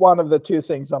one of the two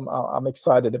things I'm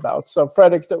excited about. So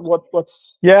Fredrik,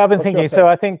 what's I've been thinking. So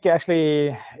I think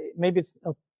actually maybe it's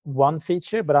not one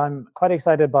feature, but I'm quite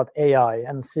excited about AI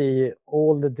and see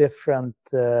all the different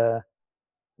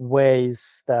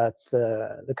ways that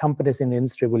the companies in the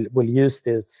industry will use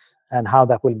this and how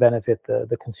that will benefit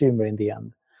the consumer in the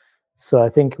end. So I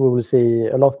think we will see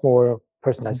a lot more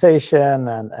personalization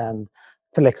and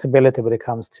flexibility when it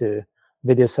comes to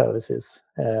video services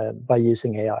by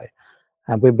using AI.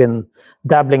 And we've been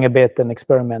dabbling a bit and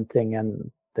experimenting,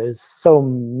 and there's so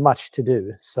much to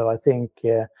do. So I think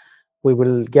we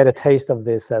will get a taste of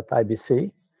this at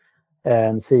IBC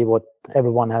and see what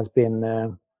everyone has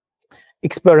been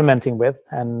experimenting with,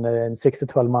 and in 6 to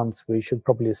 12 months we should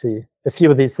probably see a few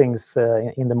of these things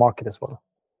in the market as well.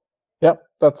 Yeah,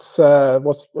 that's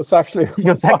was actually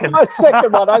Your second. my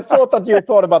second one. I thought that you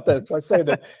thought about this. I saved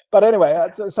it, but anyway,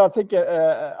 so I think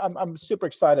I'm super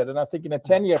excited, and I think in a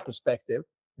 10-year perspective,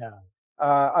 yeah,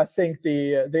 I think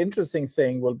the interesting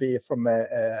thing will be from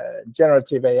a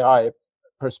generative AI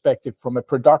perspective, from a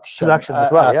production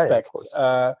as well, aspect,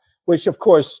 of which of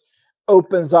course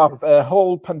opens up a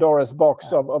whole Pandora's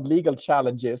box of legal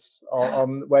challenges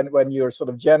on when you're sort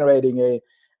of generating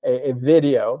a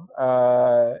video.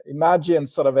 Imagine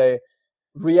sort of a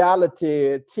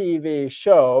reality TV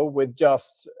show with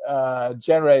just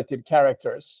generated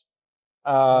characters.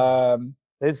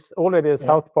 There's already a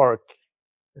South Park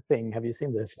thing. Have you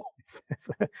seen this? It's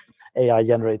AI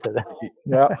generated.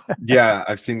 Yeah,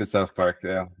 I've seen the South Park.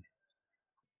 Yeah,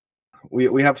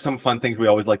 we have some fun things we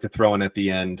always like to throw in at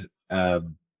the end.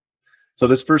 So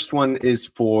this first one is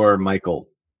for Michael.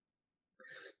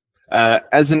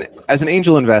 As an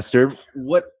angel investor,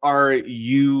 what are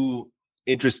you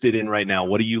interested in right now?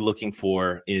 What are you looking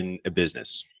for in a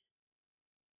business?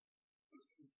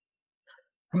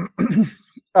 When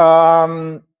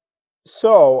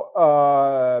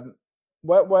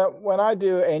I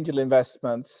do angel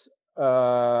investments,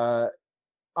 I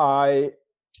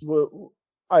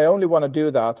only want to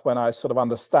do that when I sort of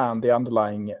understand the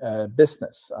underlying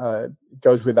business. It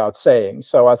goes without saying.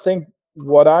 So I think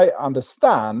what I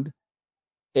understand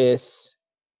is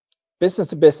business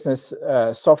to business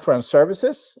software and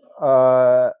services,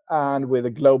 and with a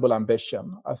global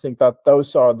ambition. I think that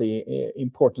those are the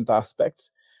important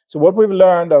aspects. So what we've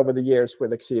learned over the years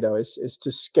with Accedo is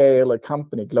to scale a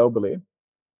company globally.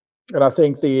 And I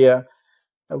think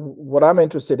what I'm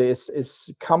interested in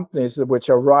is companies which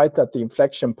are right at the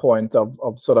inflection point of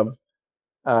sort of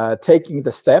taking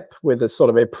the step with a sort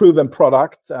of a proven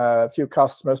product, a few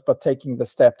customers, but taking the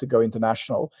step to go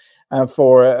international. And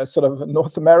for sort of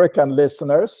North American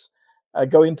listeners,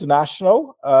 go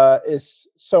international is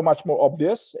so much more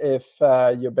obvious if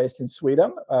you're based in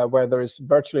Sweden, where there is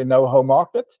virtually no home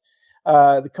market,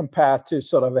 compared to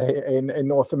sort of a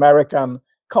North American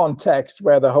context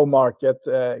where the home market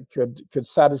could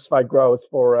satisfy growth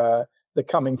for the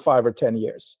coming 5 or 10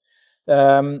 years.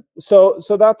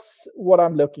 So that's what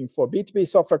I'm looking for: B2B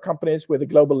software companies with a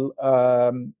global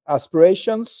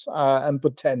aspirations and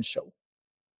potential.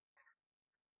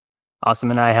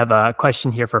 Awesome. And I have a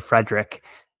question here for Fredrik.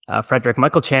 Fredrik,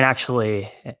 Michael Chan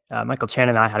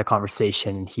and I had a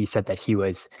conversation, and he said that he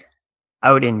was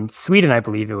out in Sweden, I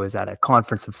believe it was, at a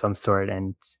conference of some sort,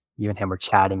 and you and him were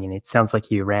chatting, and it sounds like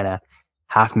you ran a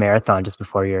half marathon just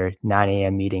before your 9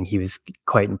 a.m. meeting. He was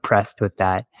quite impressed with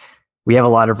that. We have a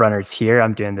lot of runners here.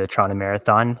 I'm doing the Toronto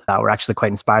Marathon. We're actually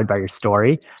quite inspired by your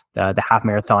story. The half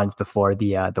marathons before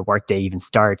the workday even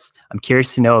starts. I'm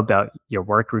curious to know about your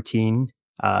work routine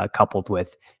coupled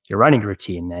with your running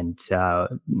routine and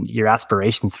your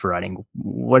aspirations for running.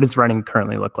 What does running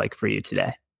currently look like for you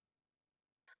today?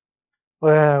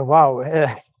 Wow.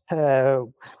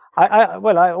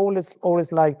 I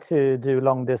always like to do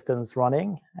long distance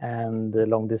running and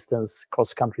long distance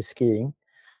cross country skiing.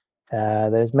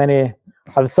 I've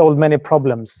solved many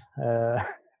problems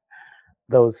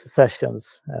those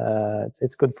sessions.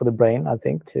 It's good for the brain, I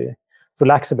think, to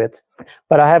relax a bit.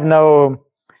 But I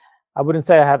wouldn't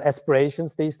say I have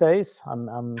aspirations these days. I'm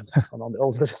on the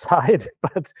older side,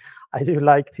 but I do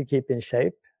like to keep in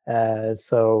shape.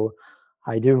 So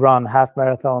I do run half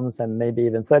marathons and maybe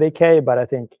even 30K, but I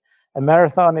think a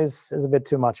marathon is a bit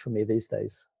too much for me these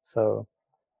days. So,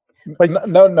 but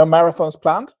no marathons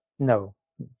planned? No.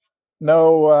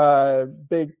 No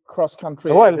big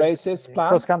cross-country races planned?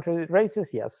 Cross-country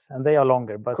races, yes, and they are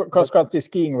longer. But cross-country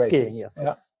skiing races? Skiing,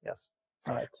 yes.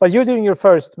 All right. But you're doing your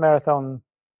first marathon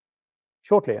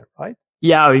shortly, right?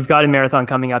 Yeah, we've got a marathon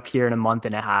coming up here in a month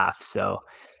and a half, so...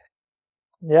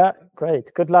 Yeah,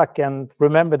 great. Good luck, and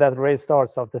remember that race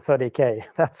starts after 30K.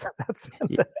 That's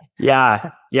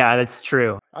yeah, that's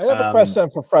true. I have a question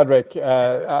for Fredrik,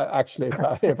 actually,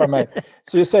 if I may.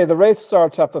 So you say the race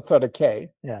starts after 30K.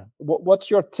 Yeah.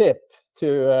 What's your tip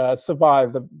to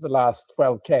survive the last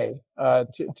 12K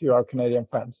to our Canadian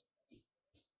friends?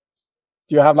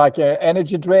 Do you have like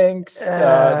energy drinks? Do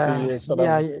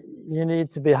you you need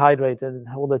to be hydrated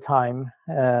all the time,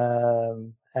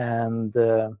 and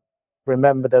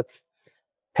remember that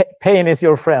pain is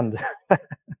your friend.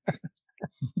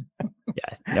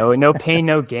 Yeah, no pain,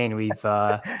 no gain. We've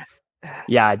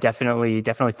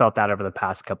definitely felt that over the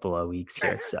past couple of weeks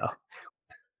here. So,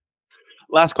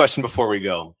 last question before we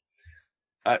go.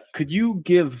 Could you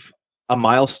give a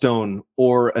milestone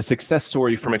or a success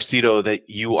story from Accedo that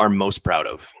you are most proud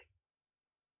of?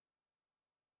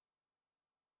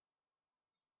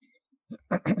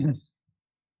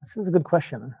 This is a good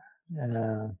question.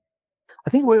 I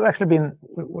think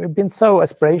we've been so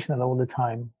aspirational all the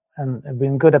time, and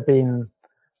been good at being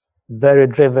very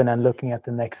driven and looking at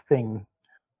the next thing.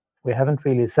 We haven't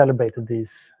really celebrated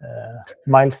these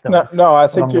milestones. No, I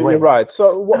think you're right.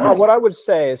 So what I would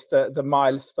say is the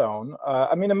milestone.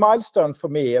 I mean, a milestone for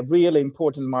me, a really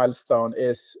important milestone,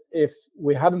 is if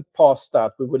we hadn't passed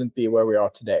that, we wouldn't be where we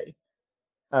are today.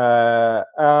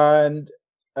 And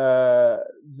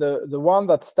the one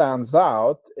that stands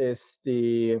out is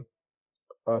the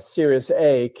Series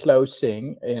A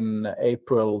closing in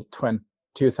April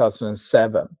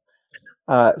 2007.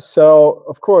 So,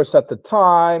 of course, at the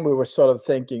time, we were sort of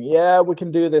thinking, yeah, we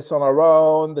can do this on our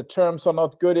own. The terms are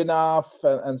not good enough,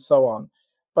 and so on.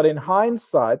 But in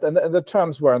hindsight, and the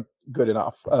terms weren't good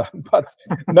enough, but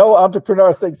no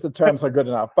entrepreneur thinks the terms are good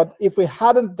enough. But if we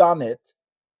hadn't done it,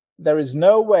 there is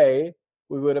no way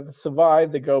we would have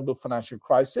survived the global financial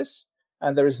crisis.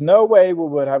 And there is no way we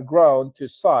would have grown to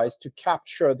size to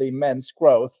capture the immense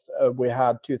growth we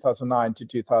had 2009 to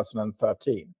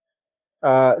 2013.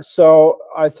 So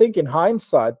I think in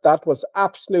hindsight, that was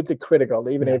absolutely critical,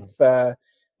 even if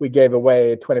we gave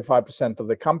away 25% of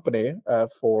the company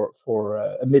for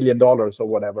 $1 million or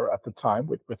whatever at the time,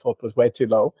 which we thought was way too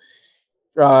low.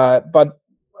 But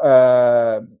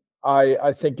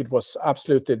I think it was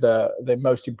absolutely the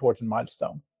most important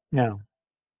milestone. Yeah,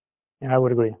 I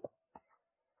would agree.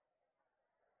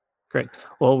 Great.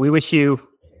 Well, we wish you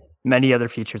many other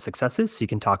future successes, so you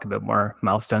can talk about more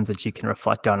milestones that you can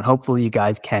reflect on. Hopefully you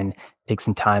guys can take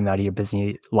some time out of your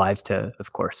busy lives to,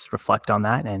 of course, reflect on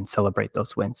that and celebrate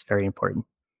those wins. Very important.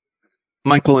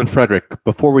 Michael and Fredrik,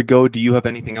 before we go, do you have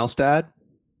anything else to add?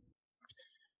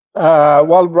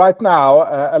 Well, right now,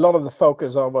 a lot of the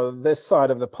focus over this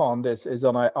side of the pond is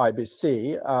on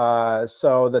IBC.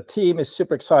 So the team is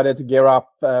super excited to gear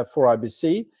up for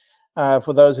IBC.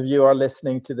 For those of you who are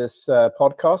listening to this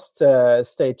podcast,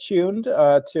 stay tuned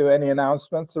to any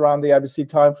announcements around the IBC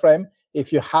timeframe.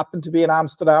 If you happen to be in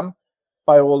Amsterdam,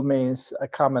 by all means,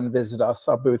 come and visit us.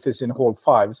 Our booth is in Hall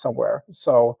 5 somewhere.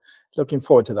 So looking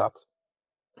forward to that.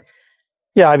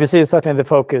 Yeah, IBC is certainly the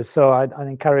focus. So I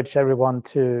encourage everyone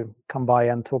to come by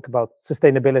and talk about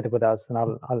sustainability with us. And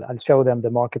I'll show them the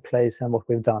marketplace and what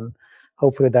we've done.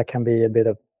 Hopefully that can be a bit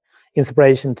of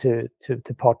inspiration to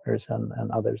partners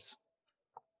and others.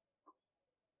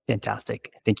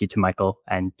 Fantastic. Thank you to Michael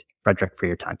and Fredrik for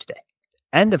your time today.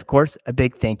 And of course, a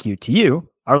big thank you to you,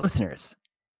 our listeners.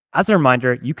 As a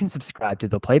reminder, you can subscribe to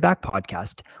the Playback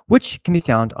Podcast, which can be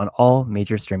found on all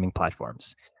major streaming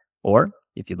platforms. Or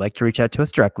if you'd like to reach out to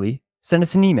us directly, send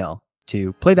us an email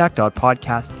to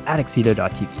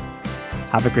playback.podcast@accedo.tv.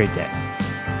 Have a great day.